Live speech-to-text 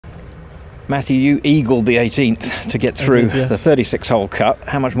Matthew, you eagled the 18th to get through the 36-hole cut.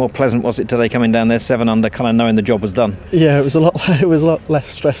 How much more pleasant was it today coming down there 7 under, kind of knowing the job was done? Yeah, it was a lot less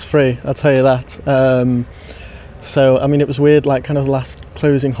stress-free, I'll tell you that. So I mean, it was weird, like kind of the last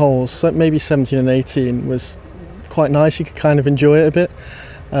closing holes, so maybe 17 and 18 was quite nice. You could kind of enjoy it a bit.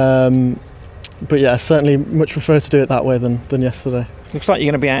 But yeah, certainly much prefer to do it that way than yesterday. Looks like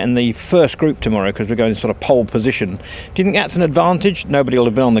you're going to be out in the first group tomorrow because we're going sort of pole position. Do you think that's an advantage? Nobody will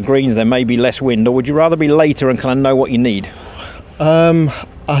have been on the greens, there may be less wind, or would you rather be later and kind of know what you need? To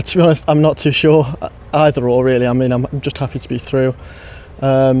be honest, I'm not too sure either or really. I mean, I'm just happy to be through.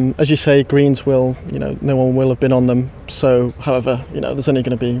 As you say, greens will, no one will have been on them. So, however, there's only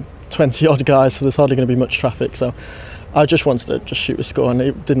going to be 20 odd guys, so there's hardly going to be much traffic. So I just wanted to just shoot a score, and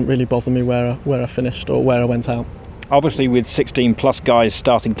it didn't really bother me where I finished or where I went out. Obviously, with 16 plus guys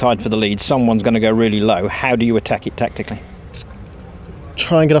starting tied for the lead, someone's going to go really low. How do you attack it tactically?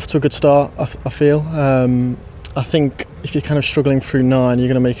 Try and get off to a good start, I feel. I think if you're kind of struggling through 9, you're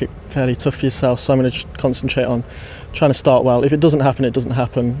going to make it fairly tough for yourself. So I'm going to just concentrate on trying to start well. If it doesn't happen, it doesn't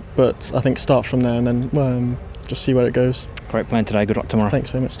happen. But I think start from there and then just see where it goes. Great playing today. Good luck tomorrow. Thanks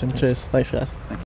very much, Tim. Cheers. Thanks, guys.